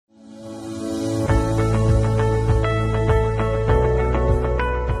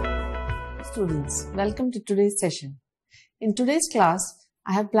students, welcome to today's session. In today's class,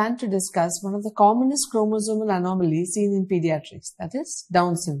 I have planned to discuss one of the commonest chromosomal anomalies seen in pediatrics, that is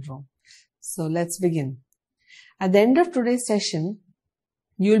Down syndrome. So let's begin. At the end of today's session,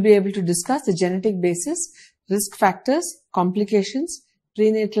 you will be able to discuss the genetic basis, risk factors, complications,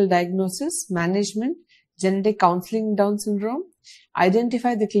 prenatal diagnosis, management, genetic counseling in Down syndrome,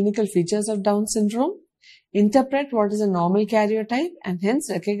 identify the clinical features of Down syndrome, interpret what is a normal karyotype and hence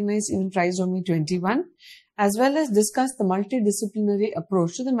recognize even trisomy 21, as well as discuss the multidisciplinary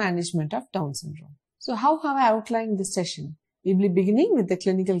approach to the management of Down syndrome. So how have I outlined this session? We will be beginning with the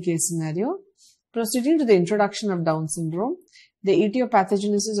clinical case scenario, proceeding to the introduction of Down syndrome, the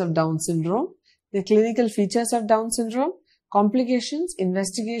etiopathogenesis of Down syndrome, the clinical features of Down syndrome, complications,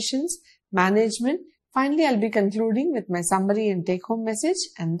 investigations, management. Finally, I'll be concluding with my summary and take-home message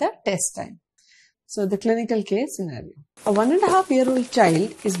and the test time. So, the clinical case scenario. A 1.5-year-old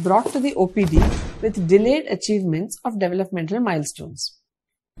child is brought to the OPD with delayed achievements of developmental milestones.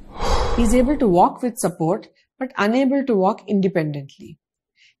 He is able to walk with support but unable to walk independently.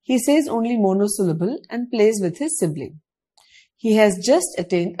 He says only monosyllable and plays with his sibling. He has just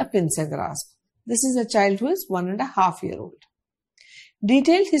attained a pincer grasp. This is a child who is 1.5-year-old.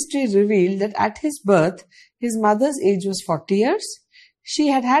 Detailed history revealed that at his birth, his mother's age was 40 years. She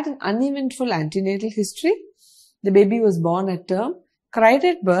had had an uneventful antenatal history. The baby was born at term, cried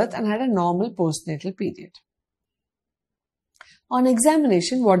at birth and had a normal postnatal period. On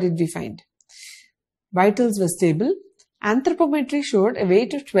examination, what did we find? Vitals were stable. Anthropometry showed a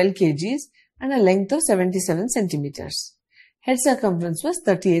weight of 12 kgs and a length of 77 centimeters. Head circumference was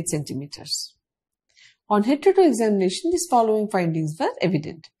 38 centimeters. On head-to-toe examination, these following findings were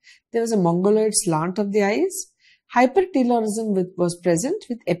evident. There was a mongoloid slant of the eyes. Hypertelorism was present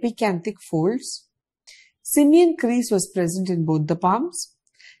with epicanthic folds. Simian crease was present in both the palms.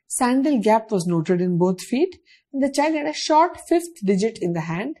 Sandal gap was noted in both feet. And the child had a short fifth digit in the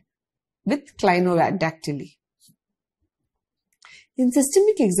hand with clinodactyly. In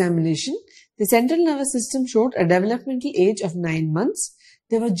systemic examination, the central nervous system showed a developmental age of 9 months.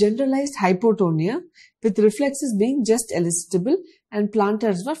 There was generalized hypotonia with reflexes being just elicitable and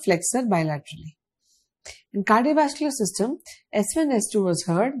plantars were flexor bilaterally. In cardiovascular system, S1, S2 was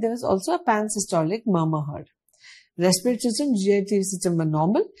heard. There was also a pansystolic murmur heard. Respiratory system, GI system were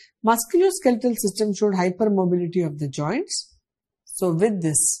normal. Musculoskeletal system showed hypermobility of the joints. So with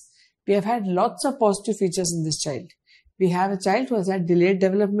this, we have had lots of positive features in this child. We have a child who has had delayed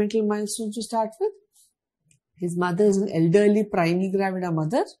developmental milestones to start with. His mother is an elderly primigravida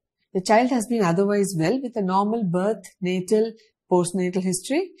mother. The child has been otherwise well with a normal birth, natal, postnatal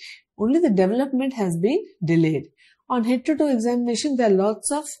history. Only the development has been delayed. On head-to-toe examination, there are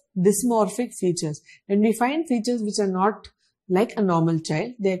lots of dysmorphic features. When we find features which are not like a normal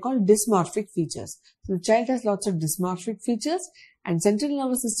child, they are called dysmorphic features. So, the child has lots of dysmorphic features and central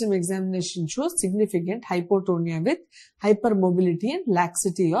nervous system examination shows significant hypotonia with hypermobility and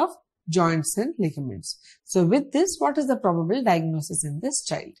laxity of joints and ligaments. So, with this, what is the probable diagnosis in this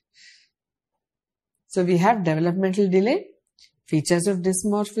child? So, we have developmental delay, features of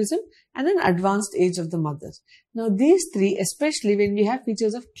dysmorphism and an advanced age of the mother. Now these three, especially when we have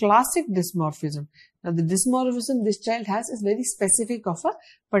features of classic dysmorphism. Now the dysmorphism this child has is very specific of a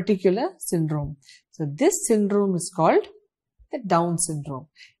particular syndrome. So this syndrome is called the Down syndrome.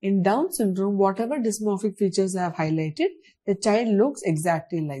 In Down syndrome, whatever dysmorphic features I have highlighted, the child looks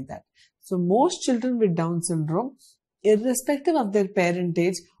exactly like that. So most children with Down syndrome, irrespective of their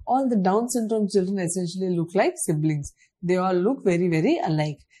parentage, all the Down syndrome children essentially look like siblings. They all look very, very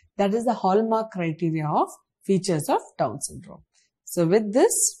alike. That is the hallmark criteria of features of Down syndrome. So with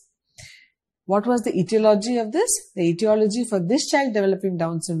this, what was the etiology of this? The etiology for this child developing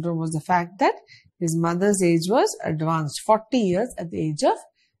Down syndrome was the fact that his mother's age was advanced, 40 years at the age of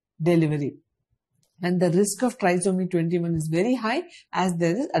delivery. And the risk of trisomy 21 is very high as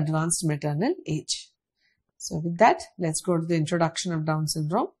there is advanced maternal age. So with that, let's go to the introduction of Down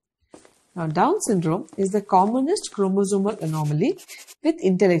syndrome. Now, Down syndrome is the commonest chromosomal anomaly with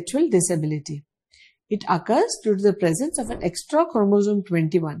intellectual disability. It occurs due to the presence of an extra chromosome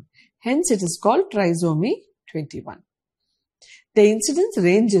 21. Hence, it is called trisomy 21. The incidence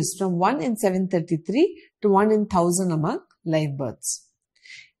ranges from 1 in 733 to 1 in 1000 among live births.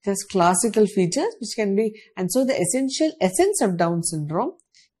 It has classical features which can be, and so the essential essence of Down syndrome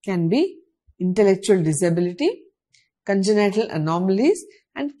can be intellectual disability, congenital anomalies,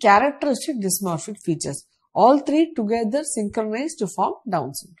 and characteristic dysmorphic features. All three together synchronize to form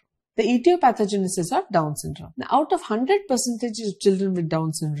Down syndrome. The etiopathogenesis of Down syndrome. Now, out of 100% of children with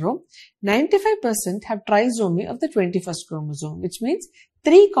Down syndrome, 95% have trisomy of the 21st chromosome, which means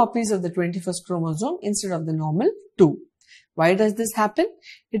 3 copies of the 21st chromosome instead of the normal 2. Why does this happen?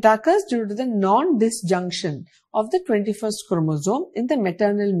 It occurs due to the non-disjunction of the 21st chromosome in the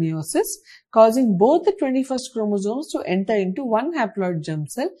maternal meiosis, causing both the 21st chromosomes to enter into one haploid germ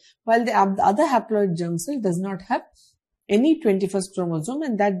cell, while the other haploid germ cell does not have any 21st chromosome,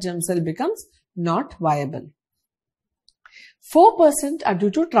 and that germ cell becomes not viable. 4% are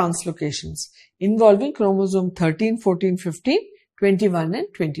due to translocations involving chromosome 13, 14, 15, 21 and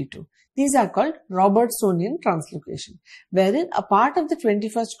 22. These are called Robertsonian translocation, wherein a part of the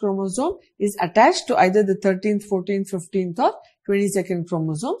 21st chromosome is attached to either the 13th, 14th, 15th or 22nd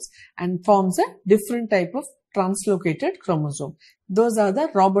chromosomes and forms a different type of translocated chromosome. Those are the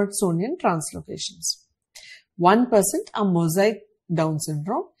Robertsonian translocations. 1% are mosaic Down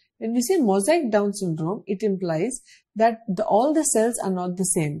syndrome. When we say mosaic Down syndrome, it implies that all the cells are not the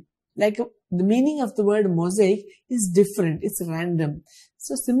same. Like the meaning of the word mosaic is different, it's random.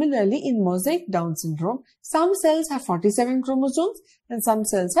 So similarly, in mosaic Down syndrome, some cells have 47 chromosomes and some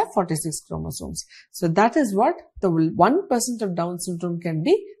cells have 46 chromosomes. So that is what the 1% of Down syndrome can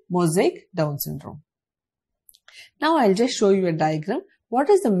be, mosaic Down syndrome. Now I'll just show you a diagram. What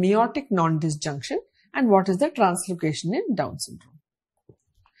is the meiotic non-disjunction and what is the translocation in Down syndrome?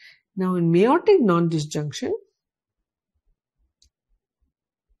 Now in meiotic non-disjunction,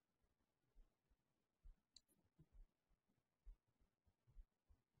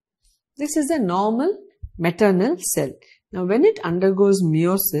 this is a normal maternal cell. Now when it undergoes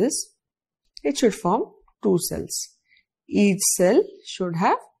meiosis, it should form 2 cells. Each cell should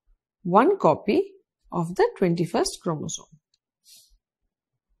have 1 copy of the 21st chromosome.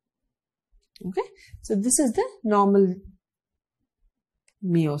 Okay, so this is the normal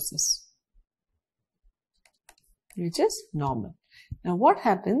meiosis, which is normal. Now what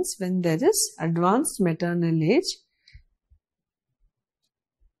happens when there is advanced maternal age?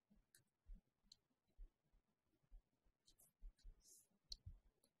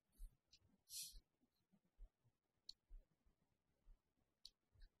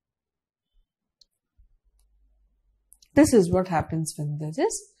 This is what happens when there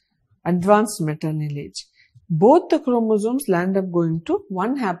is advanced maternal age. Both the chromosomes land up going to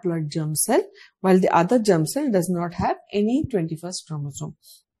one haploid germ cell, while the other germ cell does not have any 21st chromosome.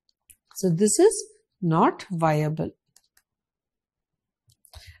 So this is not viable.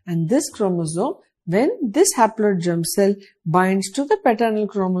 And this chromosome, when this haploid germ cell binds to the paternal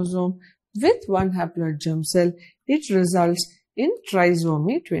chromosome with one haploid germ cell, it results in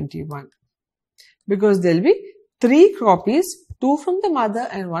trisomy 21. Because there will be 3 copies, 2 from the mother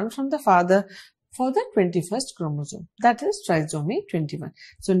and 1 from the father for the 21st chromosome. That is trisomy 21.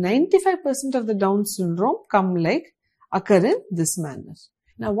 So 95% of the Down syndrome occur in this manner.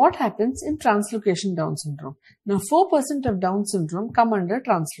 Now what happens in translocation Down syndrome? Now 4% of Down syndrome come under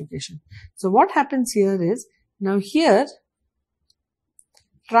translocation. So what happens here is, now here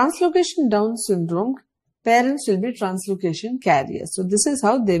translocation Down syndrome, parents will be translocation carriers. So this is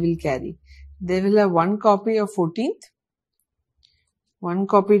how they will carry. They will have 1 copy of 14th, 1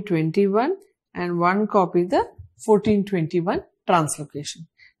 copy 21 and 1 copy the 14-21 translocation.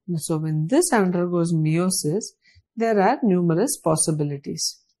 So when this undergoes meiosis, there are numerous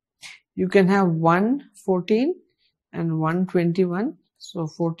possibilities. You can have 1 14 and 1 21. So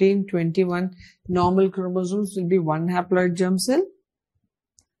 14, 21 normal chromosomes will be 1 haploid germ cell.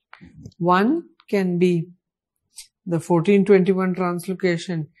 1 can be the 14-21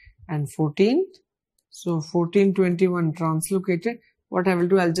 translocation and 14. So 14-21 translocated. What I will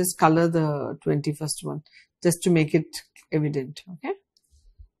do, I'll just color the 21st one just to make it evident. Okay.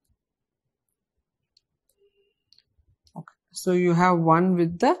 So you have 1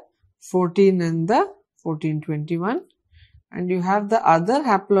 with the 14 and the 14-21, and you have the other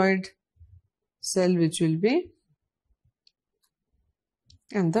haploid cell which will be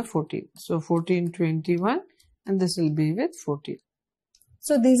and the 14. So 14-21 and this will be with 14.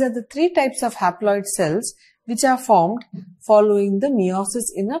 So these are the 3 types of haploid cells which are formed following the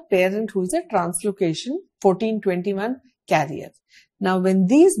meiosis in a parent who is a translocation 14-21 carrier. Now when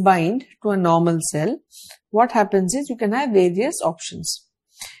these bind to a normal cell, what happens is you can have various options.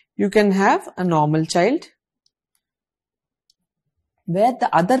 You can have a normal child where the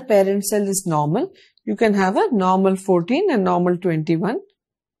other parent cell is normal. You can have a normal 14 and normal 21.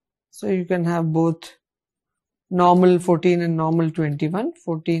 So you can have both normal 14 and normal 21,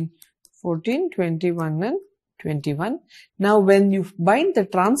 14, 21 and 21. Now when you bind the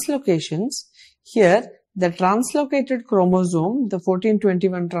translocations, here the translocated chromosome, the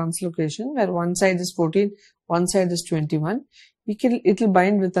 14-21 translocation, where one side is 14, one side is 21, it will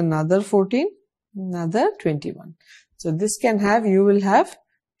bind with another 14, another 21. So this can have, you will have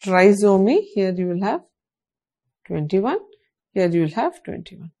trisomy, here you will have 21, here you will have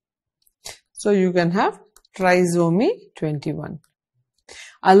 21. So you can have trisomy 21.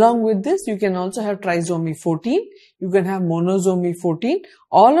 Along with this, you can also have trisomy 14, you can have monosomy 14.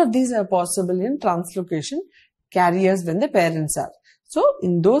 All of these are possible in translocation carriers when the parents are. So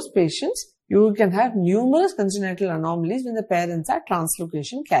in those patients, you can have numerous congenital anomalies when the parents are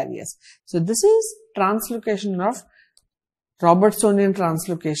translocation carriers. So this is translocation of Robertsonian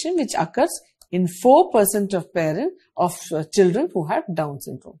translocation, which occurs in 4% of children who have Down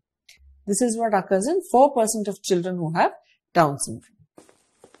syndrome. This is what occurs in 4% of children who have Down syndrome.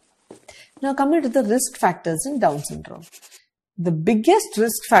 Now coming to the risk factors in Down syndrome. The biggest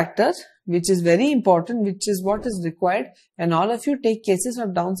risk factor, which is very important, which is what is required when all of you take cases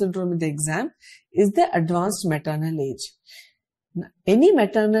of Down syndrome in the exam, is the advanced maternal age. Any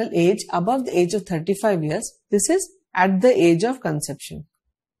maternal age above the age of 35 years, this is at the age of conception.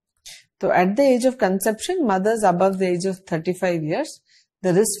 So at the age of conception, mothers above the age of 35 years,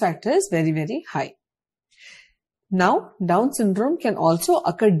 the risk factor is very, very high. Now, Down syndrome can also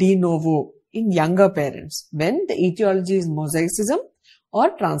occur de novo in younger parents when the etiology is mosaicism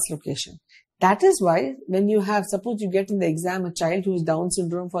or translocation. That is why when you have, suppose you get in the exam a child who is Down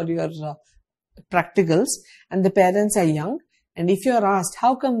syndrome for your practicals and the parents are young, and if you are asked,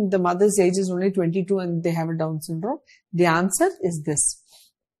 how come the mother's age is only 22 and they have a Down syndrome? The answer is this.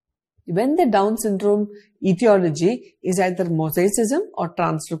 When the Down syndrome etiology is either mosaicism or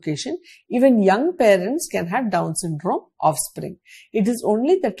translocation, even young parents can have Down syndrome offspring. It is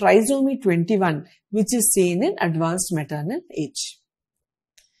only the trisomy 21 which is seen in advanced maternal age.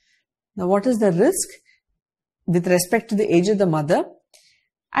 Now, what is the risk with respect to the age of the mother?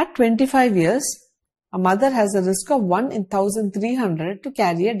 At 25 years, a mother has a risk of 1 in 1,300 to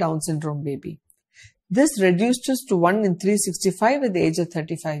carry a Down syndrome baby. This reduces to 1 in 365 at the age of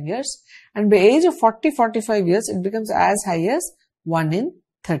 35 years, and by age of 40-45 years, it becomes as high as 1 in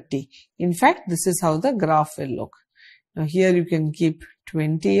 30. In fact, this is how the graph will look. Now here you can keep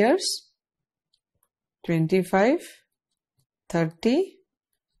 20 years, 25, 30,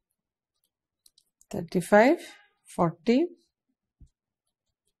 35, 40,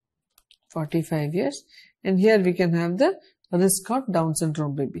 45 years, and here we can have the risk of Down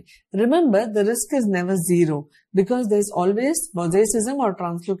syndrome baby. Remember, the risk is never zero because there is always mosaicism or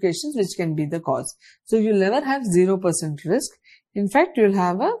translocations which can be the cause. So you'll never have 0% risk. In fact, you'll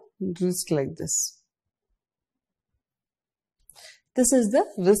have a risk like this. This is the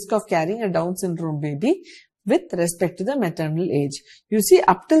risk of carrying a Down syndrome baby with respect to the maternal age. You see,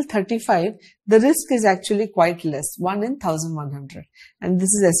 up till 35, the risk is actually quite less, 1 in 1,100. And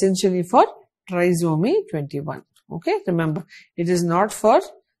this is essentially for trisomy 21. Okay, remember, it is not for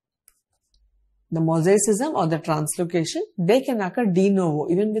the mosaicism or the translocation. They can occur de novo.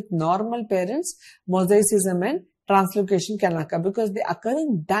 Even with normal parents, mosaicism and translocation can occur because they occur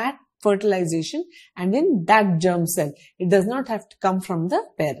in that fertilization and in that germ cell. It does not have to come from the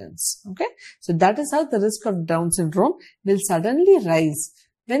parents. Okay, so that is how the risk of Down syndrome will suddenly rise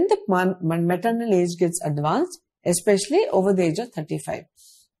when the maternal age gets advanced, especially over the age of 35.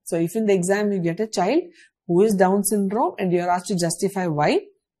 So if in the exam you get a child who is Down syndrome and you are asked to justify why,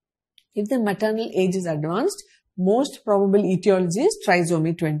 if the maternal age is advanced, most probable etiology is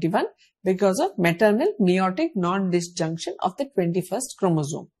trisomy 21 because of maternal meiotic non-disjunction of the 21st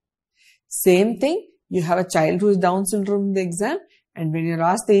chromosome. Same thing, you have a child who is Down syndrome in the exam, and when you are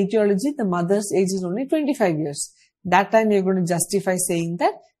asked the etiology, the mother's age is only 25 years. That time you are going to justify saying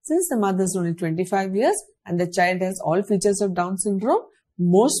that since the mother is only 25 years and the child has all features of Down syndrome,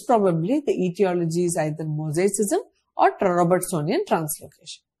 most probably the etiology is either mosaicism or Robertsonian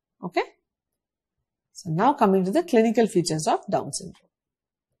translocation. Okay. So now coming to the clinical features of Down syndrome.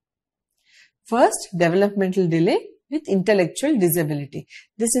 First, developmental delay with intellectual disability.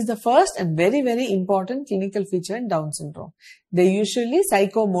 This is the first and very, very important clinical feature in Down syndrome. They usually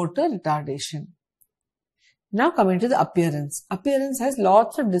psychomotor retardation. Now coming to the appearance. Appearance has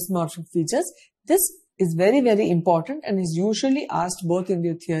lots of dysmorphic features. This is very, very important and is usually asked both in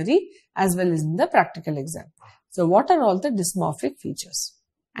the theory as well as in the practical exam. So what are all the dysmorphic features?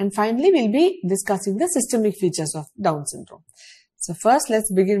 And finally, we'll be discussing the systemic features of Down syndrome. So first,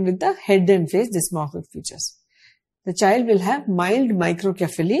 let's begin with the head and face dysmorphic features. The child will have mild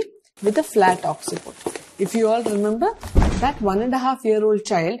microcephaly with a flat occiput. If you all remember, that 1.5-year-old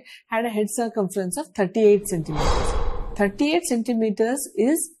child had a head circumference of 38 centimeters. 38 centimeters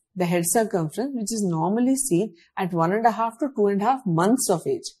is the head circumference which is normally seen at 1.5 to 2.5 months of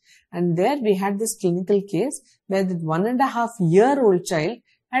age. And there we had this clinical case where the 1.5-year-old child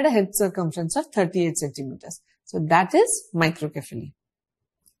had a head circumference of 38 centimeters. So that is microcephaly.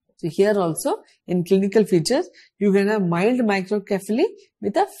 So here also in clinical features, you can have mild microcephaly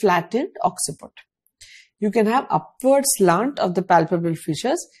with a flattened occiput. You can have upward slant of the palpebral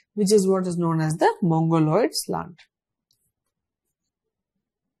fissures, which is what is known as the mongoloid slant.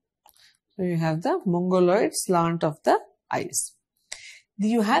 So you have the mongoloid slant of the eyes.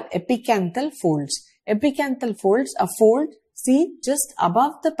 You have epicanthal folds. Epicanthal folds, a fold seen just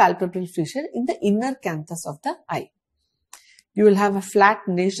above the palpebral fissure in the inner canthus of the eye. You will have a flat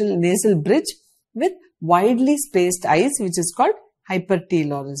nasal bridge with widely spaced eyes, which is called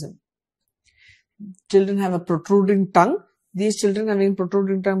hypertelorism. Children have a protruding tongue. These children having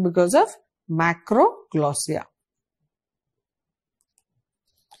protruding tongue because of macroglossia.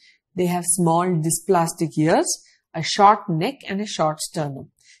 They have small dysplastic ears, a short neck and a short sternum.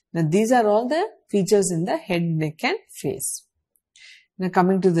 Now these are all the features in the head, neck and face. Now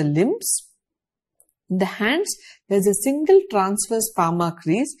coming to the limbs. In the hands, there is a single transverse palmar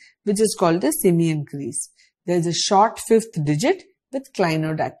crease, which is called the simian crease. There is a short fifth digit with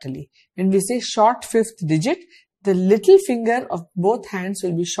clinodactyly. When we say short fifth digit, the little finger of both hands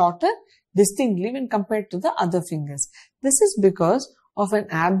will be shorter distinctly when compared to the other fingers. This is because of an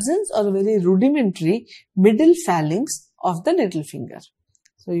absence or a very rudimentary middle phalanx of the little finger.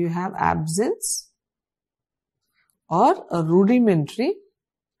 So you have absence or a rudimentary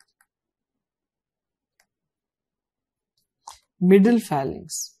middle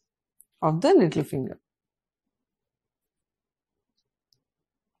phalanx of the little finger.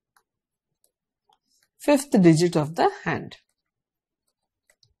 Fifth digit of the hand.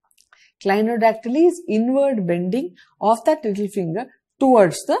 Clinodactyly is inward bending of that little finger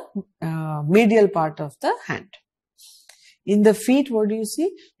towards the medial part of the hand. In the feet, what do you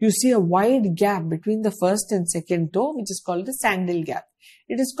see? You see a wide gap between the first and second toe, which is called the sandal gap.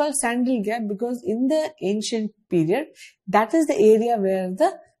 It is called sandal gap because in the ancient period, that is the area where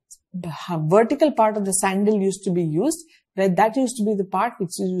the vertical part of the sandal used to be used, where that used to be the part which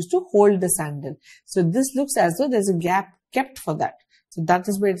is used to hold the sandal. So this looks as though there's a gap kept for that. So that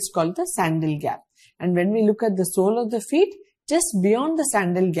is why it's called the sandal gap. And when we look at the sole of the feet, just beyond the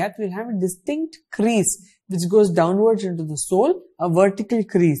sandal gap, we'll have a distinct crease which goes downwards into the sole, a vertical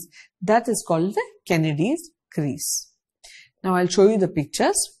crease. That is called the Kennedy's crease. Now I'll show you the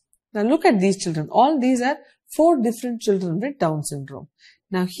pictures. Now look at these children. All these are 4 different children with Down syndrome.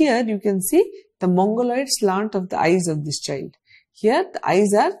 Now here you can see the mongoloid slant of the eyes of this child. Here the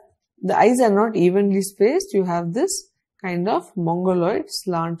eyes are not evenly spaced. You have this kind of mongoloid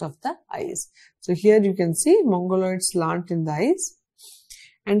slant of the eyes. So here you can see mongoloid slant in the eyes.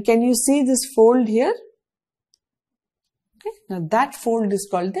 And can you see this fold here? Okay. Now that fold is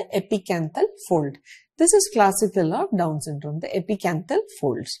called the epicanthal fold. This is classical of Down syndrome, the epicanthal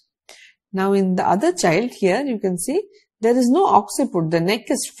folds. Now in the other child here you can see there is no occiput. The neck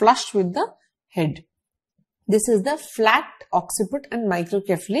is flush with the head. This is the flat occiput and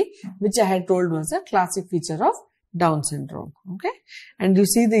microcephaly, which I had told was a classic feature of Down syndrome. Okay. And you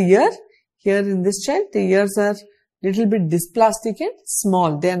see the ear here in this child, the ears are little bit dysplastic and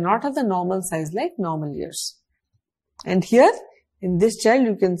small. They are not of the normal size like normal ears. And here in this child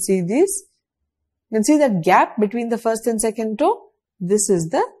you can see this. You can see that gap between the first and second toe. This is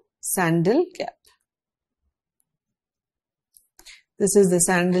the sandal gap. This is the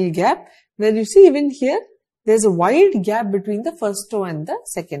sandal gap, where you see even here there is a wide gap between the first toe and the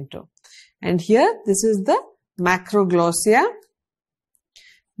second toe. And here this is the macroglossia.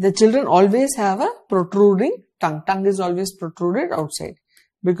 The children always have a protruding tongue. Tongue is always protruded outside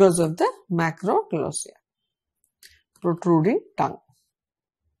because of the macroglossia. Protruding tongue.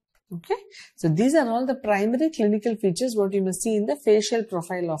 Okay. So these are all the primary clinical features what you must see in the facial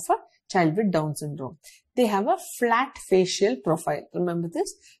profile of a child with Down syndrome. They have a flat facial profile. Remember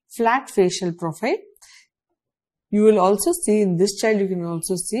this, flat facial profile. You will also see in this child, you can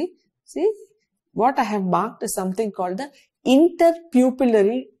also see what I have marked is something called the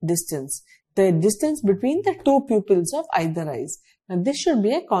interpupillary distance. The distance between the 2 pupils of either eyes. Now this should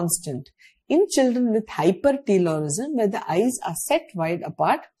be a constant. In children with hypertelorism, where the eyes are set wide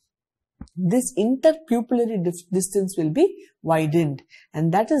apart, this interpupillary distance will be widened,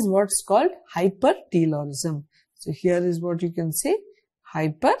 and that is what's called hypertelorism. So here is what you can say,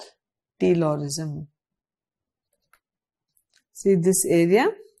 hypertelorism. See this area,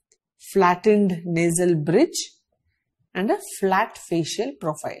 flattened nasal bridge and a flat facial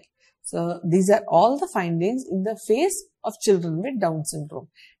profile. So these are all the findings in the face of children with Down syndrome.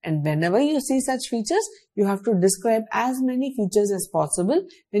 And whenever you see such features, you have to describe as many features as possible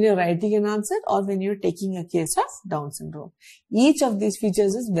when you're writing an answer or when you're taking a case of Down syndrome. Each of these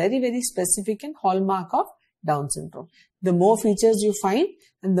features is very, very specific and hallmark of Down syndrome. The more features you find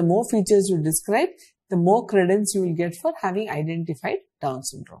and the more features you describe, the more credence you will get for having identified Down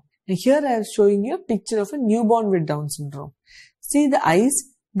syndrome. And here I am showing you a picture of a newborn with Down syndrome. See the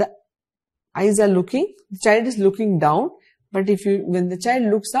eyes are looking, the child is looking down, but when the child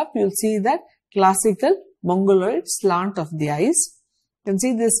looks up, you'll see that classical mongoloid slant of the eyes. You can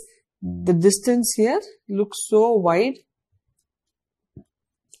see this, the distance here looks so wide.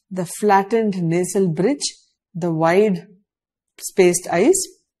 The flattened nasal bridge, the wide spaced eyes,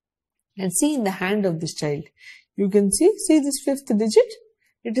 and see in the hand of this child. You can see this 5th digit.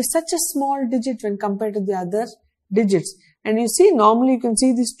 It is such a small digit when compared to the other digits. And you see, normally you can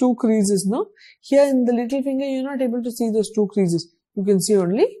see these 2 creases, no? Here in the little finger, you're not able to see those 2 creases. You can see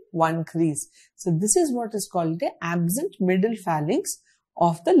only 1 crease. So this is what is called the absent middle phalanx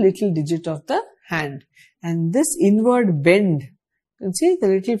of the little digit of the hand. And this inward bend, you can see the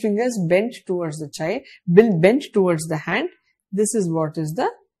little fingers bent towards the child, bent towards the hand. This is what is the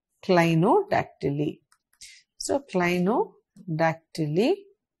clinodactyly. So clinodactyly,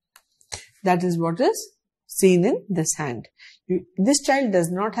 that is what is seen in this hand. This child does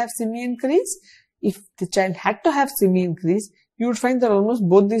not have simian crease. If the child had to have simian crease, you would find that almost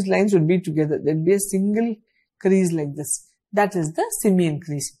both these lines would be together. There would be a single crease like this. That is the simian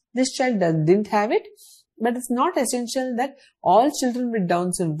crease. This child didn't have it, but it's not essential that all children with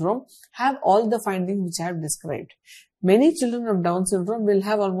Down syndrome have all the findings which I have described. Many children of Down syndrome will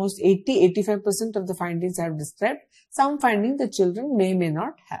have almost 80-85% of the findings I have described. Some findings the children may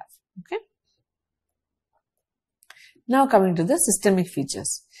not have. Okay. Now coming to the systemic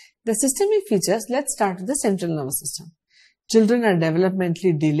features. The systemic features, let's start with the central nervous system. Children are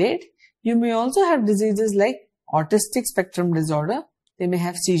developmentally delayed. You may also have diseases like autistic spectrum disorder. They may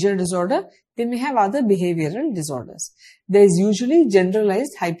have seizure disorder. They may have other behavioral disorders. There is usually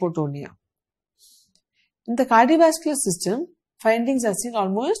generalized hypotonia. In the cardiovascular system, findings are seen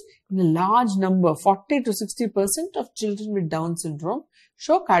almost in a large number. 40-60% of children with Down syndrome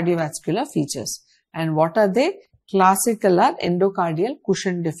show cardiovascular features. And what are they? Classical are endocardial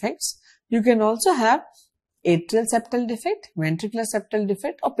cushion defects. You can also have atrial septal defect, ventricular septal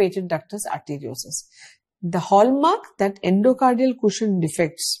defect, or patent ductus arteriosus. The hallmark that endocardial cushion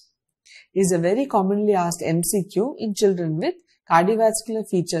defects is a very commonly asked MCQ in children with cardiovascular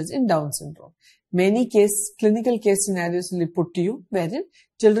features in Down syndrome. Many clinical case scenarios will be put to you wherein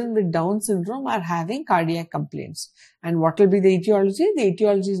children with Down syndrome are having cardiac complaints. And what will be the etiology? The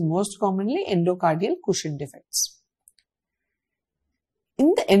etiology is most commonly endocardial cushion defects.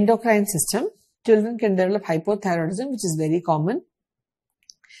 In the endocrine system, children can develop hypothyroidism, which is very common.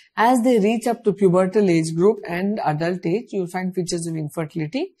 As they reach up to pubertal age group and adult age, you will find features of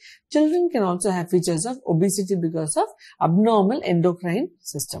infertility. Children can also have features of obesity because of abnormal endocrine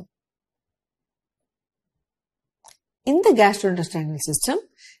system. In the gastrointestinal system,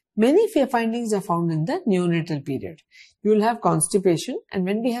 many findings are found in the neonatal period. You will have constipation, and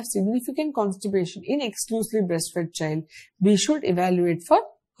when we have significant constipation in exclusively breastfed child, we should evaluate for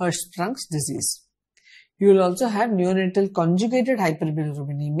Hirschsprung's disease. You will also have neonatal conjugated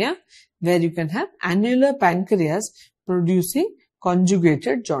hyperbilirubinemia, where you can have annular pancreas producing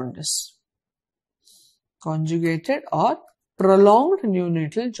conjugated jaundice. Conjugated or prolonged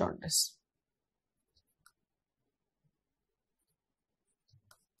neonatal jaundice.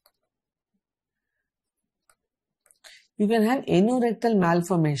 You can have anorectal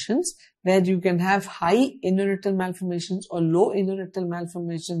malformations, where you can have high anorectal malformations or low anorectal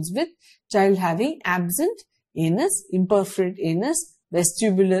malformations with child having absent anus, imperforate anus,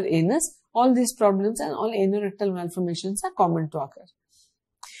 vestibular anus. All these problems and all anorectal malformations are common to occur.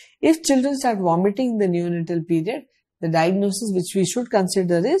 If children start vomiting in the neonatal period, the diagnosis which we should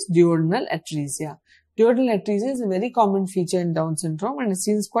consider is duodenal atresia. Duodenal atresia is a very common feature in Down syndrome, and it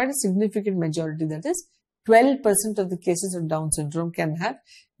seems quite a significant majority, that is 12% of the cases of Down syndrome can have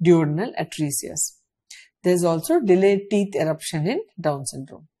duodenal atresias. There is also delayed teeth eruption in Down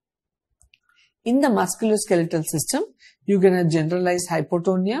syndrome. In the musculoskeletal system, you can have generalized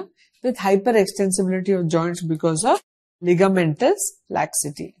hypotonia with hyperextensibility of joints because of ligamentous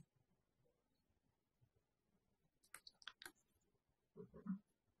laxity.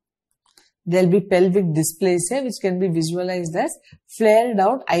 There will be pelvic dysplasia, which can be visualized as flared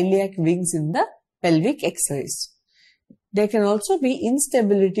out iliac wings in the pelvic x-rays. There can also be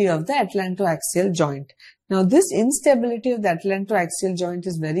instability of the atlantoaxial joint. Now, this instability of the atlantoaxial joint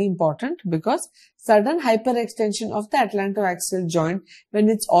is very important because sudden hyperextension of the atlantoaxial joint, when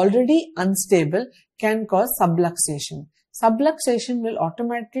it's already unstable, can cause subluxation. Subluxation will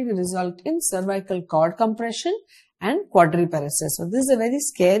automatically result in cervical cord compression and quadriparesis. So, this is a very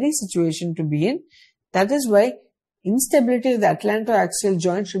scary situation to be in. That is why instability of the atlantoaxial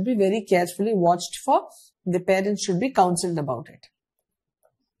joint should be very carefully watched for. The parents should be counseled about it.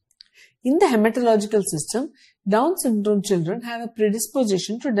 In the hematological system, Down syndrome children have a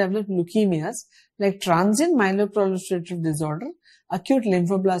predisposition to develop leukemias like transient myeloproliferative disorder, acute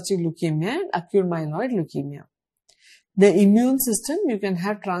lymphoblastic leukemia, and acute myeloid leukemia. The immune system, you can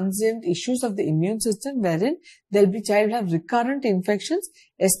have transient issues of the immune system wherein there will be child have recurrent infections,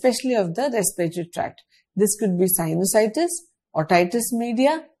 especially of the respiratory tract. This could be sinusitis, otitis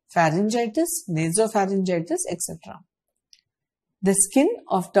media, pharyngitis, nasopharyngitis, etc. The skin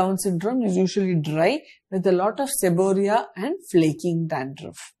of Down syndrome is usually dry with a lot of seborrhea and flaking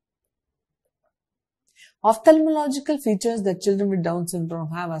dandruff. Ophthalmological features that children with Down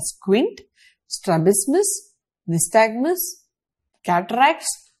syndrome have are squint, strabismus, nystagmus,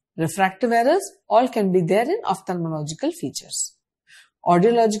 cataracts, refractive errors, all can be there in ophthalmological features.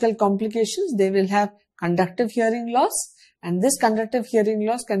 Audiological complications, they will have conductive hearing loss, and this conductive hearing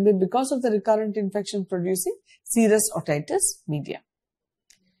loss can be because of the recurrent infection producing serous otitis media.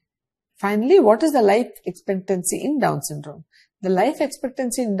 Finally, what is the life expectancy in Down syndrome? The life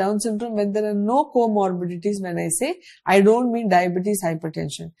expectancy in Down syndrome, when there are no comorbidities, when I say, I don't mean diabetes,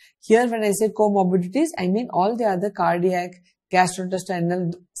 hypertension. Here when I say comorbidities, I mean all the other cardiac,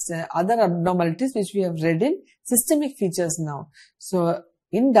 gastrointestinal, other abnormalities which we have read in systemic features now. So,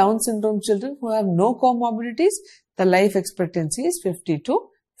 in Down syndrome children who have no comorbidities, the life expectancy is 50 to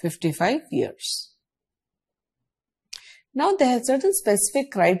 55 years. Now, there are certain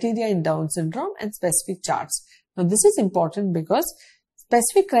specific criteria in Down syndrome and specific charts. Now, this is important because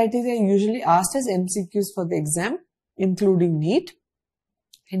specific criteria are usually asked as MCQs for the exam, including NEET,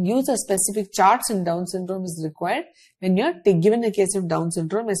 and use of specific charts in Down syndrome is required when you are given a case of Down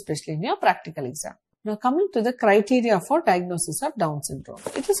syndrome, especially in your practical exam. Now, coming to the criteria for diagnosis of Down syndrome,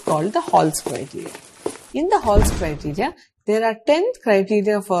 it is called the Hall's criteria. In the Hall's criteria, there are 10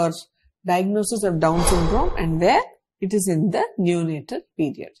 criteria for diagnosis of Down syndrome, and where it is in the neonatal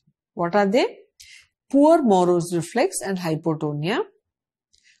period. What are they? Poor Morrow's reflex and hypotonia,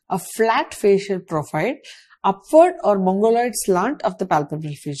 a flat facial profile, upward or mongoloid slant of the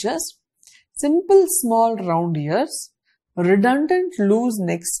palpebral features, simple small round ears, redundant loose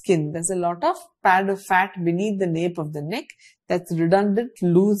neck skin. There's a lot of pad of fat beneath the nape of the neck. That's redundant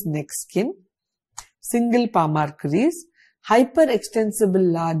loose neck skin, single palmar crease,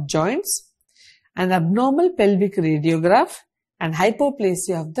 hyperextensible large joints, an abnormal pelvic radiograph, and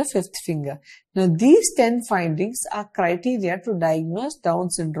hypoplasia of the fifth finger. Now, these 10 findings are criteria to diagnose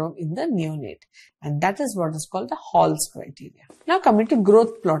Down syndrome in the neonate, and that is what is called the Hall's criteria. Now, coming to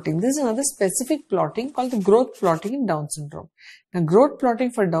growth plotting. This is another specific plotting called the growth plotting in Down syndrome. Now, growth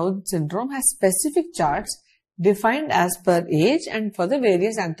plotting for Down syndrome has specific charts defined as per age and for the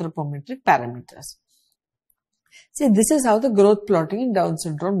various anthropometric parameters. See, this is how the growth plotting in Down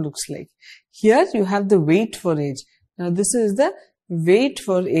syndrome looks like. Here you have the weight for age. Now, this is the weight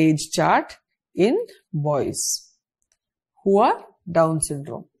for age chart in boys who are Down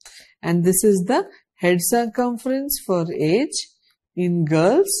syndrome. And this is the head circumference for age in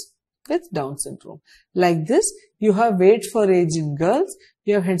girls with Down syndrome. Like this, you have weight for age in girls,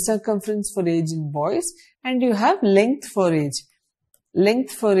 you have head circumference for age in boys, and you have length for age.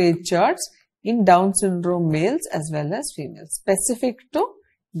 Length for age charts in Down syndrome males as well as females, specific to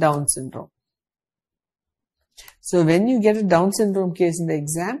Down syndrome. So, when you get a Down syndrome case in the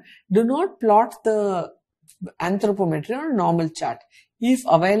exam, do not plot the anthropometry or normal chart. If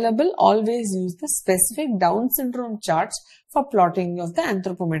available, always use the specific Down syndrome charts for plotting of the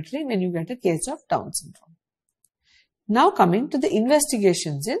anthropometry when you get a case of Down syndrome. Now, coming to the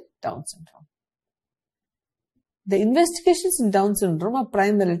investigations in Down syndrome. The investigations in Down syndrome are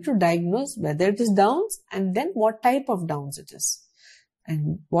primarily to diagnose whether it is Downs and then what type of Downs it is.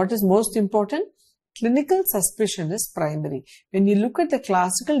 And what is most important? Clinical suspicion is primary. When you look at the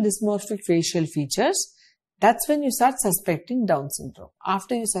classical dysmorphic facial features, that's when you start suspecting Down syndrome.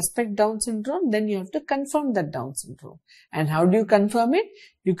 After you suspect Down syndrome, then you have to confirm that Down syndrome. And how do you confirm it?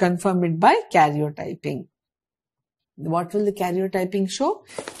 You confirm it by karyotyping. What will the karyotyping show?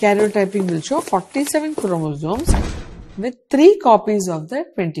 Karyotyping will show 47 chromosomes with 3 copies of the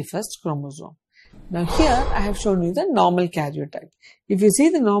 21st chromosome. Now here I have shown you the normal karyotype. If you see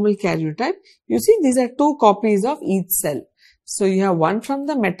the normal karyotype, you see these are 2 copies of each cell. So you have one from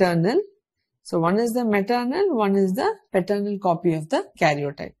the maternal. So one is the maternal, one is the paternal copy of the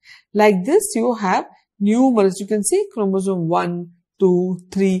karyotype. Like this you have numerous, you can see chromosome 1, 2,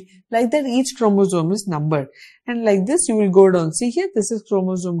 3, like that each chromosome is numbered. And like this you will go down. See here, this is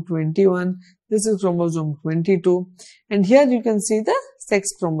chromosome 21, this is chromosome 22. And here you can see the sex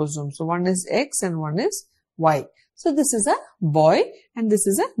chromosomes. So one is X and one is Y. So this is a boy and this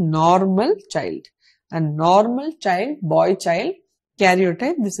is a normal child. A normal child, boy child,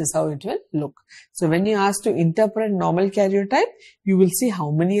 karyotype, this is how it will look. So when you ask to interpret normal karyotype, you will see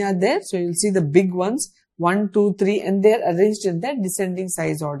how many are there. So you will see the big ones, 1, 2, 3, and they are arranged in their descending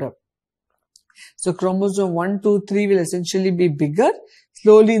size order. So chromosome 1, 2, 3 will essentially be bigger.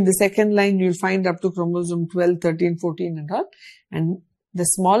 Slowly in the second line, you will find up to chromosome 12, 13, 14 and all. And the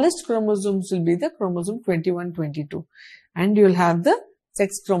smallest chromosomes will be the chromosome 21, 22. And you will have the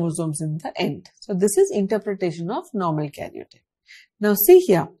sex chromosomes in the end. So this is interpretation of normal karyotype. Now see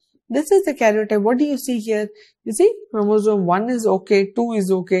here, this is the karyotype. What do you see here? You see chromosome 1 is okay, 2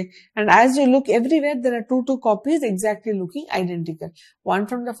 is okay. And as you look everywhere, there are two copies exactly looking identical. One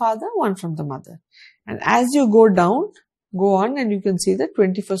from the father, one from the mother. And as you go on and you can see the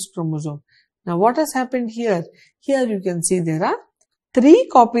 21st chromosome. Now what has happened here? Here you can see there are 3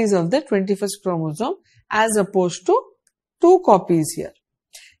 copies of the 21st chromosome as opposed to 2 copies here.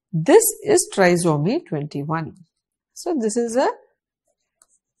 This is trisomy 21. So this is a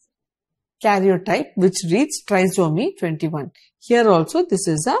karyotype which reads trisomy 21. Here also this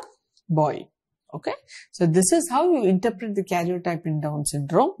is a boy. Okay. So this is how you interpret the karyotype in Down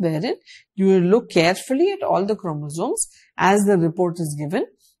syndrome, wherein you will look carefully at all the chromosomes as the report is given.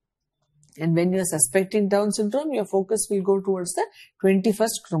 And when you are suspecting Down syndrome, your focus will go towards the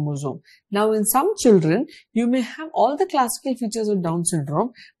 21st chromosome. Now, in some children, you may have all the classical features of Down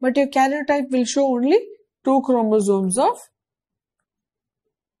syndrome, but your karyotype will show only 2 chromosomes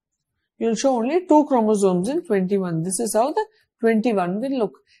in 21. This is how the 21 will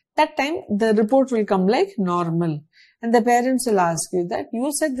look. That time, the report will come like normal. And the parents will ask you that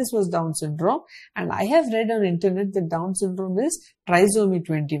you said this was Down syndrome and I have read on internet that Down syndrome is trisomy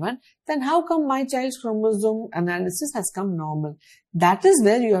 21. Then how come my child's chromosome analysis has come normal? That is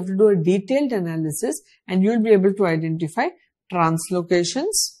where you have to do a detailed analysis and you will be able to identify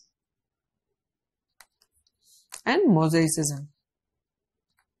translocations and mosaicism.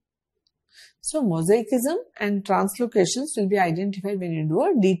 So mosaicism and translocations will be identified when you do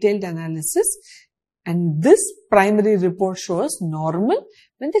a detailed analysis. And this primary report shows normal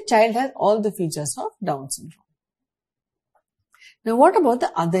when the child has all the features of Down syndrome. Now, what about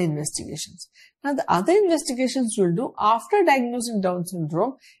the other investigations? Now, the other investigations you will do after diagnosing Down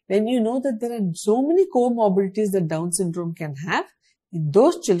syndrome, when you know that there are so many comorbidities that Down syndrome can have, in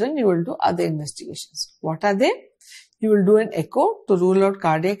those children you will do other investigations. What are they? You will do an echo to rule out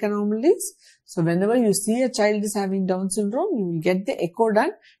cardiac anomalies. So whenever you see a child is having Down syndrome, you will get the echo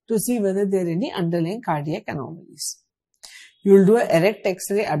done to see whether there are any underlying cardiac anomalies. You will do an erect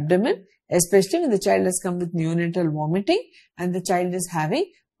X-ray abdomen, especially when the child has come with neonatal vomiting and the child is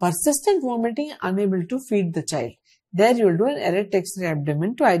having persistent vomiting, unable to feed the child. There you will do an erect X-ray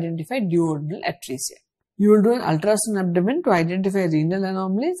abdomen to identify duodenal atresia. You will do an ultrasound abdomen to identify renal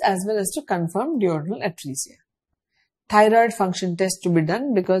anomalies as well as to confirm duodenal atresia. Thyroid function test to be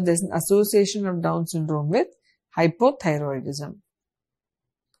done because there is an association of Down syndrome with hypothyroidism.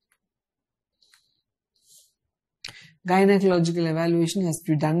 Gynecological evaluation has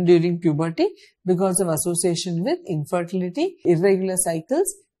to be done during puberty because of association with infertility, irregular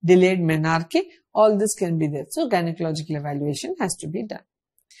cycles, delayed menarche. All this can be there. So gynecological evaluation has to be done.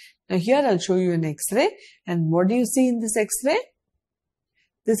 Now here I'll show you an X-ray. And what do you see in this X-ray?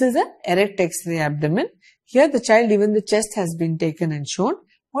 This is an erect X-ray abdomen. Here the child, even the chest has been taken and shown.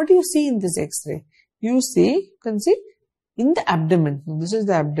 What do you see in this X-ray? You can see in the abdomen. This is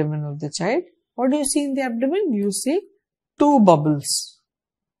the abdomen of the child. What do you see in the abdomen? You see 2 bubbles.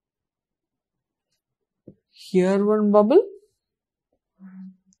 Here one bubble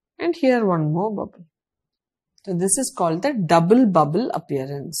and here one more bubble. So this is called the double bubble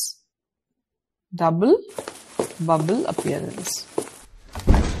appearance. Double bubble appearance.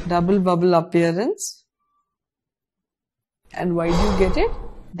 Double bubble appearance. And why do you get it?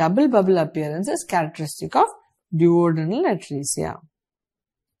 Double bubble appearance is characteristic of duodenal atresia.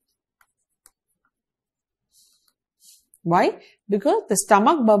 Why? Because the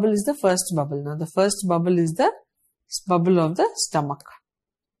stomach bubble is the first bubble. Now the first bubble is the bubble of the stomach.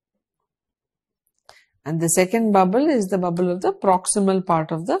 And the second bubble is the bubble of the proximal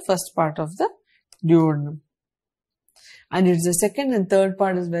part of the first part of the duodenum. And it's the second and third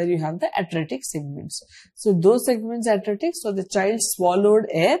part is where you have the atretic segments. So those segments are atretic, so the child swallowed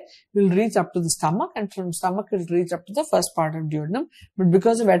air will reach up to the stomach and from stomach it will reach up to the first part of duodenum. But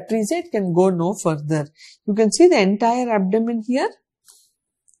because of atresia, it can go no further. You can see the entire abdomen here.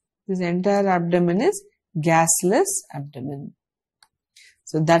 This entire abdomen is gasless abdomen.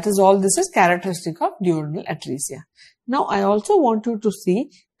 So that is all this is characteristic of duodenal atresia. Now I also want you to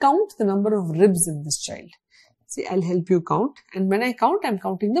count the number of ribs in this child. See, I'll help you count, and when I count, I'm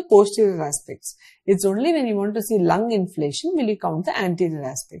counting the posterior aspects. It's only when you want to see lung inflation will you count the anterior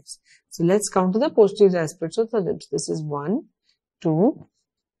aspects. So let's count the posterior aspects of the ribs. This is 1, 2,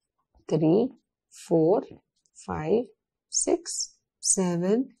 3, 4, 5, 6,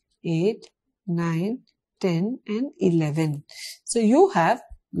 7, 8, 9, 10 and 11. So you have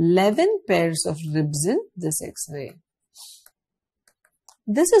 11 pairs of ribs in this X-ray.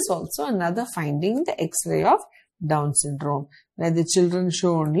 This is also another finding in the X-ray of Down syndrome, where the children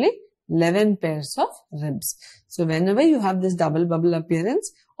show only 11 pairs of ribs. So whenever you have this double bubble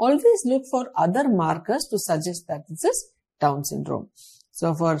appearance, always look for other markers to suggest that this is Down syndrome.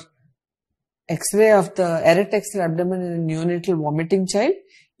 So for X-ray of the erect X-ray abdomen in a neonatal vomiting child,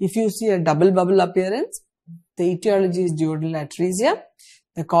 if you see a double bubble appearance, the etiology is duodenal atresia.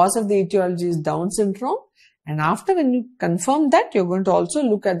 The cause of the etiology is Down syndrome. And after, when you confirm that, you're going to also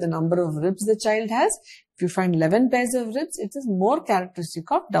look at the number of ribs the child has. If you find 11 pairs of ribs, it is more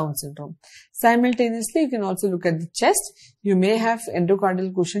characteristic of Down syndrome. Simultaneously, you can also look at the chest. You may have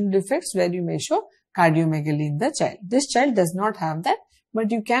endocardial cushion defects where you may show cardiomegaly in the child. This child does not have that,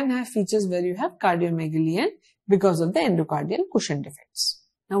 but you can have features where you have cardiomegaly and because of the endocardial cushion defects.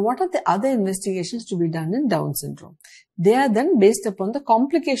 Now, what are the other investigations to be done in Down syndrome? They are then based upon the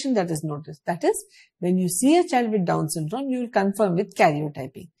complication that is noticed. That is, when you see a child with Down syndrome, you will confirm with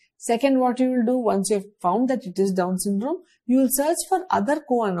karyotyping. Second, what you will do once you have found that it is Down syndrome, you will search for other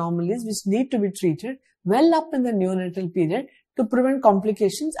co-anomalies which need to be treated well up in the neonatal period to prevent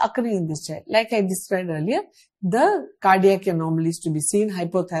complications occurring in this child. Like I described earlier, the cardiac anomalies to be seen,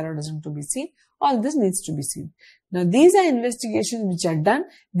 hypothyroidism to be seen, all this needs to be seen. Now, these are investigations which are done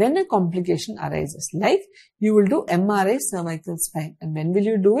when a complication arises. Like, you will do MRI cervical spine. And when will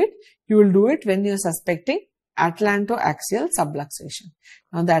you do it? You will do it when you are suspecting atlantoaxial subluxation.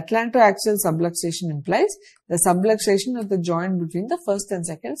 Now, the atlantoaxial subluxation implies the subluxation of the joint between the first and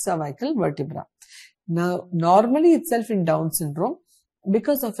second cervical vertebra. Now, normally itself in Down syndrome,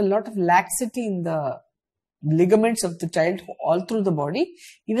 because of a lot of laxity in the ligaments of the child all through the body,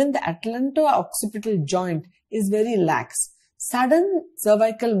 even the atlanto-occipital joint is very lax. Sudden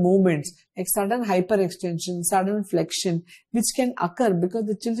cervical movements like sudden hyperextension, sudden flexion, which can occur because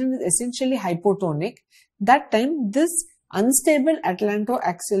the children is essentially hypotonic. That time, this unstable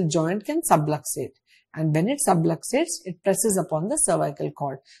atlantoaxial joint can subluxate. And when it subluxates, it presses upon the cervical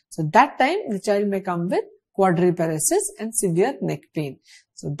cord. So that time, the child may come with quadriparesis and severe neck pain.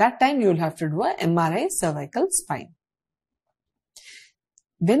 So that time, you will have to do a MRI cervical spine.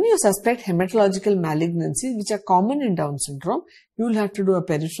 When you suspect hematological malignancies, which are common in Down syndrome, you will have to do a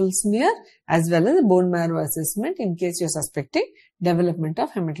peripheral smear as well as a bone marrow assessment in case you are suspecting development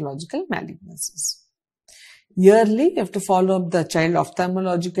of hematological malignancies. Yearly, you have to follow up the child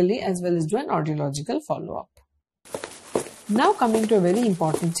ophthalmologically as well as do an audiological follow-up. Now coming to a very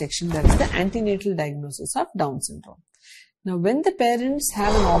important section, that is the antenatal diagnosis of Down syndrome. Now, when the parents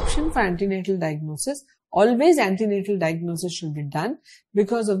have an option for antenatal diagnosis, always antenatal diagnosis should be done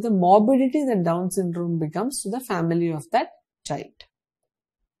because of the morbidity that Down syndrome becomes to the family of that child.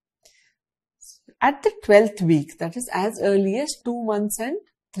 At the 12th week, that is as early as 2 months and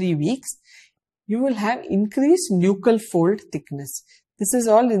 3 weeks, you will have increased nuchal fold thickness. This is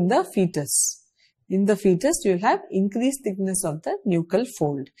all in the fetus. In the fetus, you will have increased thickness of the nuchal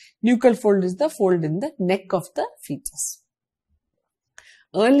fold. Nuchal fold is the fold in the neck of the fetus.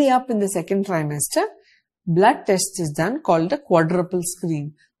 Early up in the second trimester, blood test is done called the quadruple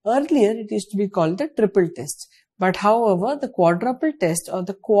screen. Earlier, it used to be called the triple test. But however, the quadruple test or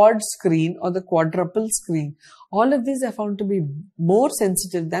the quad screen or the quadruple screen, all of these are found to be more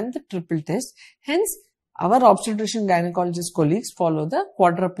sensitive than the triple test. Hence, our obstetrician gynecologist colleagues follow the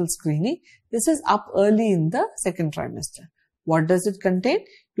quadruple screening. This is up early in the second trimester. What does it contain?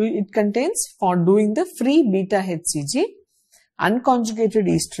 It contains for doing the free beta HCG, unconjugated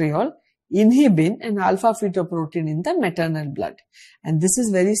estriol, inhibin and alpha-fetoprotein in the maternal blood. And this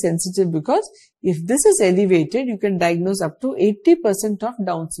is very sensitive because if this is elevated, you can diagnose up to 80% of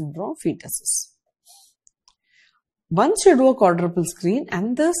Down syndrome fetuses. Once you do a quadruple screen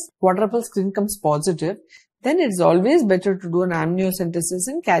and this quadruple screen comes positive, then it's always better to do an amniocentesis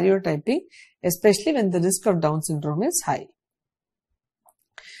and karyotyping, especially when the risk of Down syndrome is high.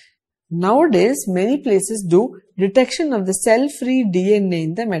 Nowadays, many places do detection of the cell-free DNA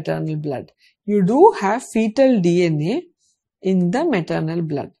in the maternal blood. You do have fetal DNA in the maternal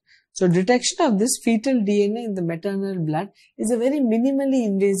blood. So detection of this fetal DNA in the maternal blood is a very minimally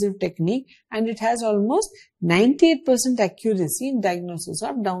invasive technique, and it has almost 98% accuracy in diagnosis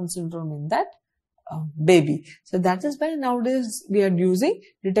of Down syndrome in that baby. So that is why nowadays we are using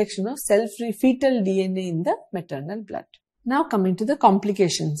detection of cell-free fetal DNA in the maternal blood. Now coming to the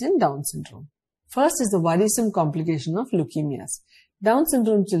complications in Down syndrome. First is the worrisome complication of leukemias. Down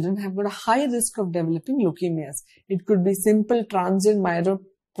syndrome children have got a high risk of developing leukemias. It could be simple transient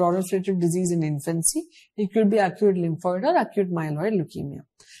myeloproliferative disease in infancy. It could be acute lymphoid or acute myeloid leukemia.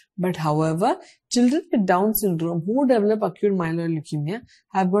 But however, children with Down syndrome who develop acute myeloid leukemia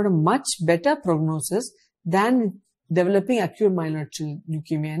have got a much better prognosis than developing acute myeloid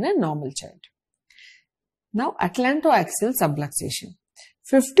leukemia in a normal child. Now, atlantoaxial subluxation.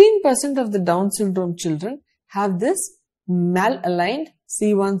 15% of the Down syndrome children have this malaligned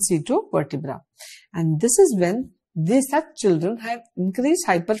C1, C2 vertebra. And this is when such children have increased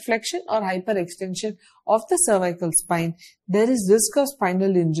hyperflexion or hyperextension of the cervical spine. There is risk of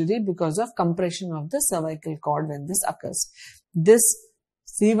spinal injury because of compression of the cervical cord when this occurs. This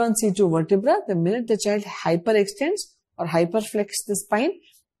C1, C2 vertebra, the minute the child hyperextends or hyperflexes the spine,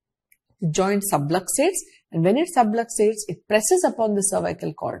 the joint subluxates, and when it subluxates, it presses upon the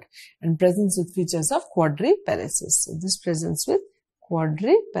cervical cord and presents with features of quadriparesis. So this presents with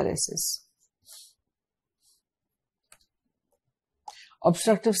quadriparesis.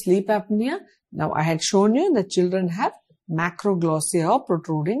 Obstructive sleep apnea. Now I had shown you that children have macroglossia or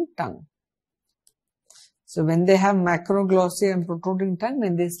protruding tongue. So when they have macroglossia and protruding tongue,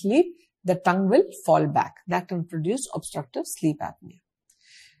 when they sleep, the tongue will fall back. That can produce obstructive sleep apnea.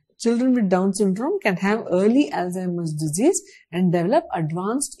 Children with Down syndrome can have early Alzheimer's disease and develop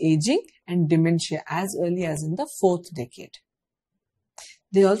advanced aging and dementia as early as in the 4th decade.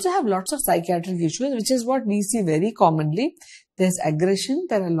 They also have lots of psychiatric issues, which is what we see very commonly. There's aggression,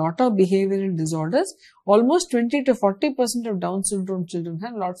 there are a lot of behavioral disorders. Almost 20 to 40% of Down syndrome children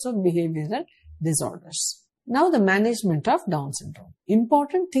have lots of behavioral disorders. Now the management of Down syndrome.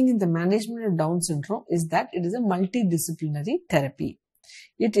 Important thing in the management of Down syndrome is that it is a multidisciplinary therapy.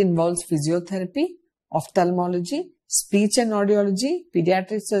 It involves physiotherapy, ophthalmology, speech and audiology,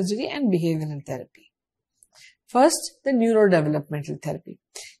 pediatric surgery and behavioral therapy. First, the neurodevelopmental therapy.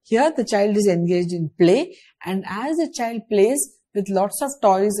 Here the child is engaged in play, and as the child plays with lots of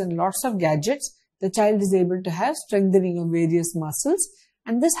toys and lots of gadgets, the child is able to have strengthening of various muscles,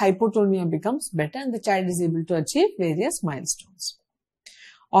 and this hypotonia becomes better and the child is able to achieve various milestones.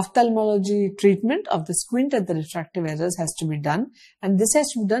 Ophthalmology treatment of the squint and the refractive errors has to be done, and this has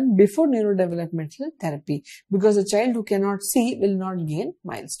to be done before neurodevelopmental therapy because a child who cannot see will not gain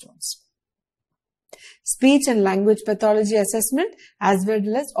milestones. Speech and language pathology assessment as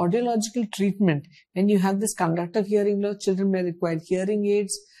well as audiological treatment. When you have this conductive hearing loss, children may require hearing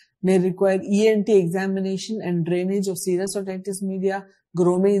aids, may require ENT examination and drainage of serous otitis media,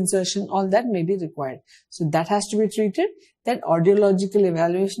 Grome insertion, all that may be required. So that has to be treated. Then audiological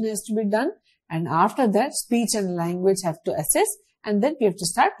evaluation has to be done, and after that speech and language have to assess, and then we have to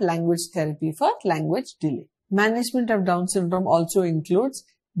start language therapy for language delay. Management of Down syndrome also includes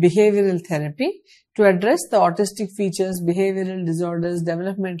behavioral therapy to address the autistic features, behavioral disorders,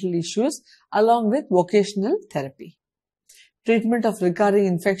 developmental issues, along with vocational therapy. Treatment of recurring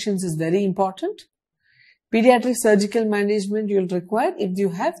infections is very important. Pediatric surgical management you will require if you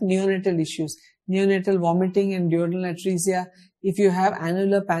have neonatal issues, neonatal vomiting and duodenal atresia, if you have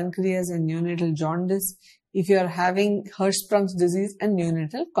annular pancreas and neonatal jaundice, if you are having Hirschsprung's disease and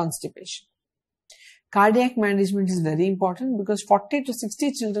neonatal constipation. Cardiac management is very important because 40 to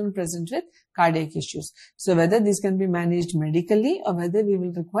 60 children present with cardiac issues. So whether these can be managed medically or whether we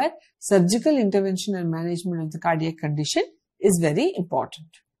will require surgical intervention and management of the cardiac condition is very important.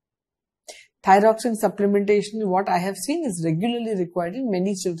 Thyroxine supplementation, what I have seen, is regularly required in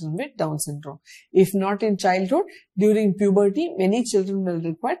many children with Down syndrome. If not in childhood, during puberty, many children will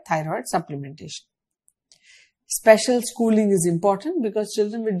require thyroid supplementation. Special schooling is important because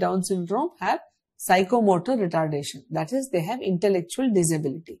children with Down syndrome have psychomotor retardation. That is, they have intellectual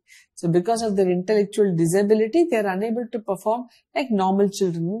disability. So because of their intellectual disability, they are unable to perform like normal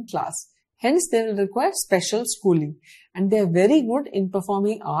children in class. Hence, they will require special schooling, and they are very good in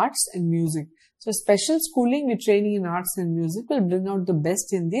performing arts and music. So, special schooling with training in arts and music will bring out the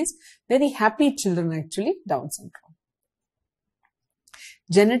best in these very happy children actually, Down syndrome.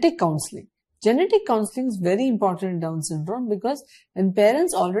 Genetic counselling. Genetic counseling is very important in Down syndrome because when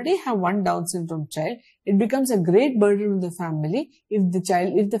parents already have one Down syndrome child, it becomes a great burden on the family if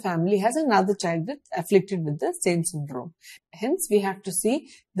the family has another child afflicted with the same syndrome. Hence, we have to see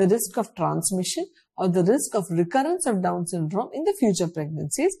the risk of transmission or the risk of recurrence of Down syndrome in the future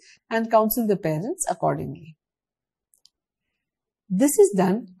pregnancies and counsel the parents accordingly. This is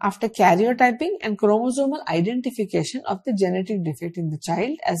done after karyotyping and chromosomal identification of the genetic defect in the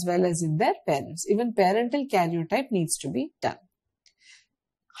child as well as in their parents. Even parental karyotype needs to be done.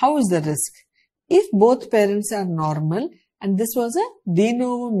 How is the risk? If both parents are normal and this was a de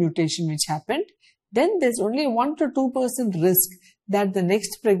novo mutation which happened, then there's only 1 to 2% risk that the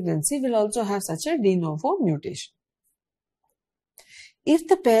next pregnancy will also have such a de novo mutation. If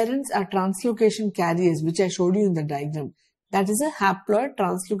the parents are translocation carriers, which I showed you in the diagram, that is a haploid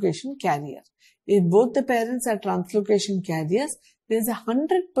translocation carrier. If both the parents are translocation carriers, there is a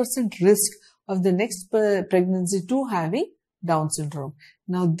 100% risk of the next pregnancy to having Down syndrome.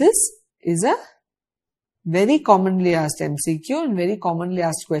 Now, this is a very commonly asked MCQ and very commonly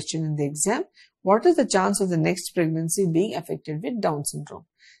asked question in the exam. What is the chance of the next pregnancy being affected with Down syndrome?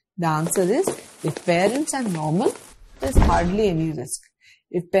 The answer is, if parents are normal, there is hardly any risk.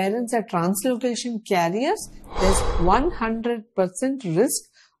 If parents are translocation carriers, there is 100% risk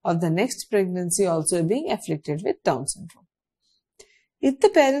of the next pregnancy also being afflicted with Down syndrome. If the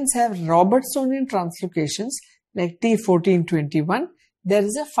parents have Robertsonian translocations like T1421, there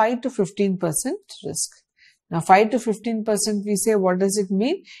is a 5 to 15% risk. Now 5 to 15% we say, what does it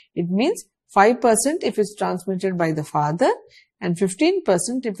mean? It means 5% if it's transmitted by the father and 15%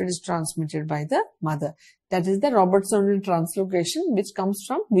 if it is transmitted by the mother. That is the Robertsonian translocation which comes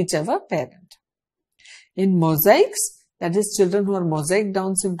from whichever parent. In mosaics, that is children who are mosaic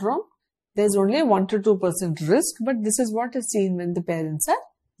Down syndrome, there is only a 1 to 2% risk, but this is what is seen when the parents are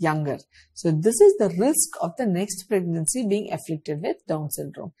younger. So this is the risk of the next pregnancy being afflicted with Down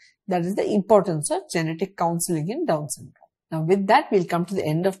syndrome. That is the importance of genetic counseling in Down syndrome. Now with that, we'll come to the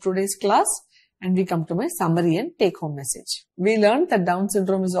end of today's class and we come to my summary and take-home message. We learned that Down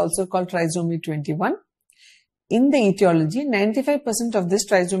syndrome is also called Trisomy 21. In the etiology, 95% of this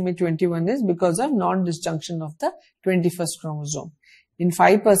Trisomy 21 is because of non-disjunction of the 21st chromosome. In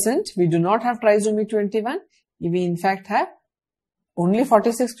 5%, we do not have Trisomy 21. We in fact have only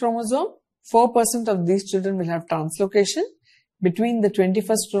 46 chromosome. 4% of these children will have translocation between the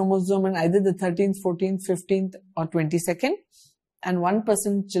 21st chromosome and either the 13th, 14th, 15th or 22nd. And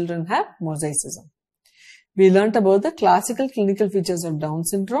 1% children have mosaicism. We learnt about the classical clinical features of Down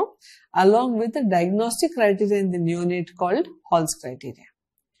syndrome along with the diagnostic criteria in the neonate called Hall's criteria.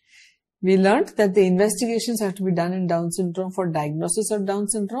 We learnt that the investigations have to be done in Down syndrome for diagnosis of Down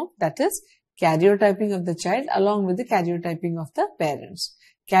syndrome, that is karyotyping of the child along with the karyotyping of the parents.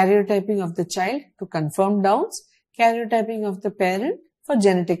 Karyotyping of the child to confirm Downs, karyotyping of the parent for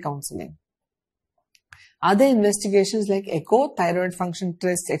genetic counseling. Other investigations like echo, thyroid function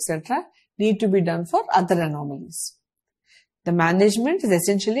tests, etc. need to be done for other anomalies. The management is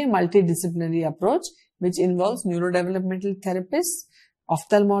essentially a multidisciplinary approach which involves neurodevelopmental therapists,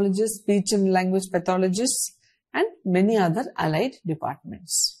 ophthalmologists, speech and language pathologists, and many other allied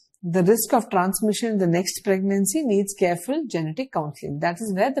departments. The risk of transmission in the next pregnancy needs careful genetic counseling. That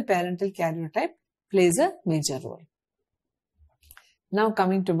is where the parental karyotype plays a major role. Now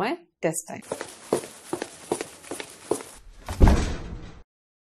coming to my test time.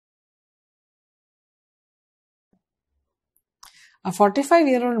 A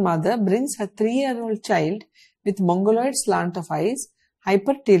 45-year-old mother brings her 3-year-old child with mongoloid slant of eyes,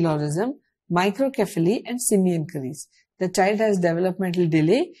 hypertelorism, microcephaly and simian crease. The child has developmental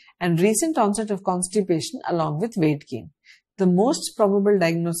delay and recent onset of constipation along with weight gain. The most probable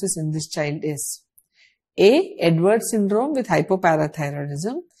diagnosis in this child is A. Edwards syndrome with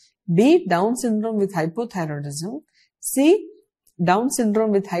hypoparathyroidism, B. Down syndrome with hypothyroidism, C. Down syndrome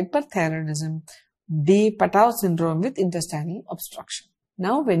with hyperthyroidism, D. Patau syndrome with intestinal obstruction.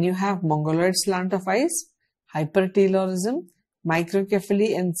 Now, when you have mongoloid slant of eyes, hypertelorism,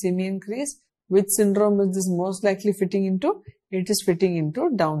 microcephaly and simian crease, which syndrome is this most likely fitting into? It is fitting into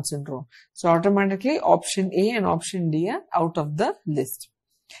Down syndrome. So, automatically option A and option D are out of the list.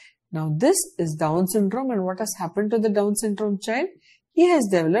 Now, this is Down syndrome, and what has happened to the Down syndrome child? He has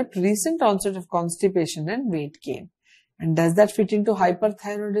developed recent onset of constipation and weight gain. And does that fit into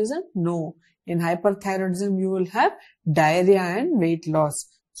hyperthyroidism? No. In hyperthyroidism, you will have diarrhea and weight loss.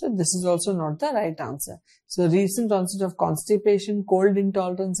 So, this is also not the right answer. So, recent onset of constipation, cold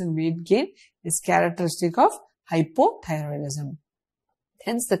intolerance and weight gain is characteristic of hypothyroidism.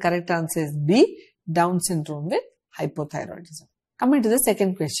 Hence, the correct answer is B, Down syndrome with hypothyroidism. Coming to the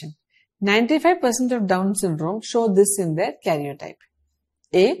second question. 95% of Down syndrome show this in their karyotype.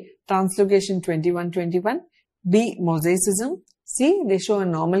 A. Translocation 21-21. B. Mosaicism. C. They show a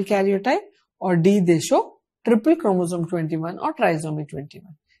normal karyotype. Or D. They show triple chromosome 21 or trisomy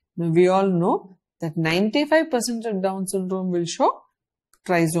 21. Now we all know that 95% of Down syndrome will show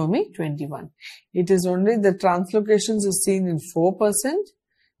trisomy 21. It is only the translocations is seen in 4%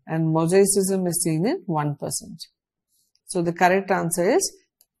 and mosaicism is seen in 1%. So the correct answer is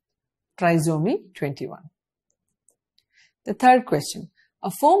trisomy 21. The third question. A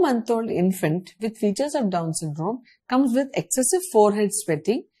 4-month-old infant with features of Down syndrome comes with excessive forehead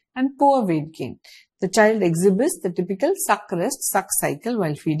sweating and poor weight gain. The child exhibits the typical suck-rest-suck cycle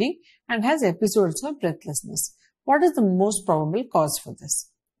while feeding and has episodes of breathlessness. What is the most probable cause for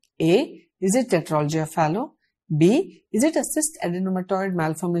this? A. Is it tetralogy of Fallot? B. Is it a cyst adenomatoid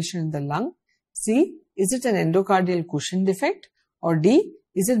malformation in the lung? C. Is it an endocardial cushion defect? Or D.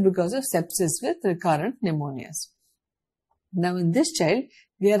 Is it because of sepsis with recurrent pneumonias? Now in this child,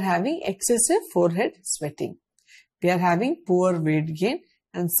 we are having excessive forehead sweating. We are having poor weight gain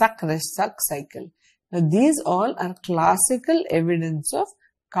and suck-rest-suck cycle. Now these all are classical evidence of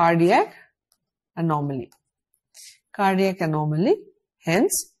cardiac anomaly. Cardiac anomaly,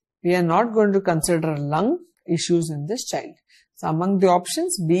 hence we are not going to consider lung issues in this child. So among the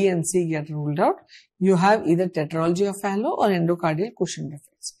options B and C get ruled out. You have either tetralogy of Fallot or endocardial cushion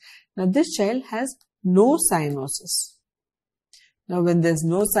defects. Now this child has no cyanosis. Now when there is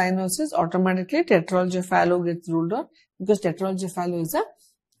no cyanosis, automatically tetralogy of Fallot gets ruled out because tetralogy of Fallot is a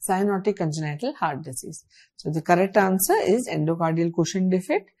cyanotic congenital heart disease. So the correct answer is endocardial cushion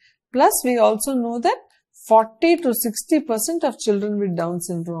defect. Plus we also know that 40 to 60% of children with Down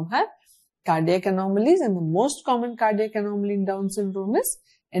syndrome have cardiac anomalies, and the most common cardiac anomaly in Down syndrome is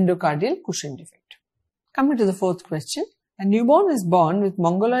endocardial cushion defect. Coming to the fourth question. A newborn is born with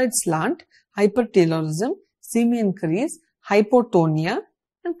mongoloid slant, hypertelorism, simian crease, hypotonia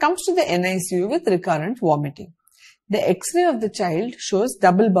and comes to the NICU with recurrent vomiting. The X-ray of the child shows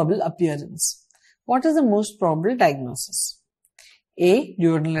double bubble appearance. What is the most probable diagnosis? A.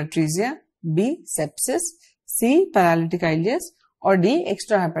 Duodenal atresia, B. Sepsis, C. Paralytic ileus or D.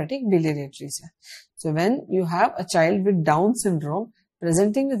 Extrahepatic biliary atresia. So when you have a child with Down syndrome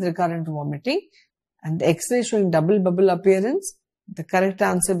presenting with recurrent vomiting and the X-ray showing double bubble appearance, the correct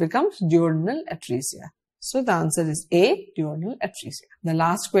answer becomes duodenal atresia. So the answer is A. Duodenal atresia. The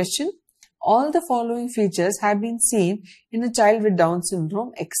last question. All the following features have been seen in a child with Down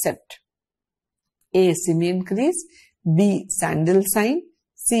syndrome except A. Simian crease, B. Sandel sign,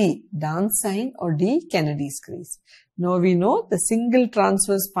 C. Dance sign or D. Kennedy's crease. Now we know the single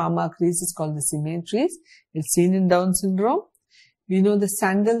transverse palmar crease is called the simian crease. It's seen in Down syndrome. We know the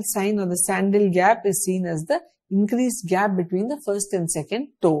Sandel sign or the Sandel gap is seen as the increased gap between the first and second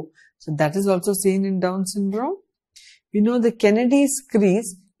toe. So that is also seen in Down syndrome. We know the Kennedy's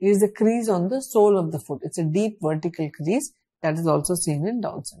crease is the crease on the sole of the foot. It's a deep vertical crease that is also seen in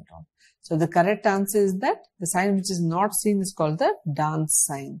Down syndrome. So the correct answer is that the sign which is not seen is called the dance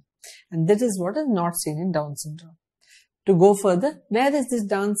sign. And that is what is not seen in Down syndrome. To go further, where is this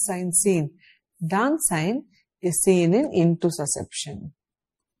dance sign seen? Dance sign is seen in intussusception.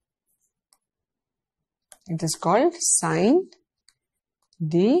 It is called sign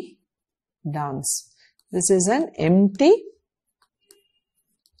de dance. This is an empty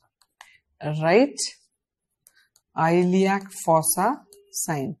right iliac fossa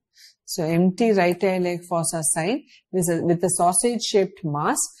sign. So empty right iliac fossa sign with a sausage shaped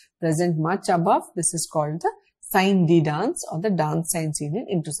mass present much above. This is called the sign de dance or the dance sign seen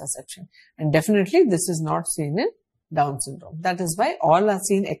in intussusception. And definitely this is not seen in Down syndrome. That is why all are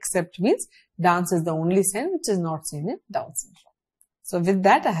seen except means dance is the only sign which is not seen in Down syndrome. So with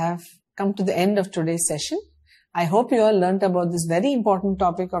that I have come to the end of today's session. I hope you all learnt about this very important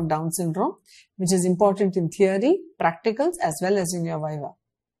topic of Down syndrome, which is important in theory, practicals as well as in your viva.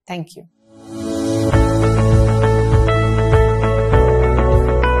 Thank you.